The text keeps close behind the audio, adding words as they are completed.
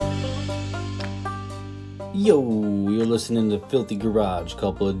Yo, you're listening to Filthy Garage,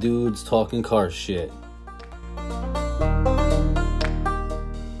 couple of dudes talking car shit.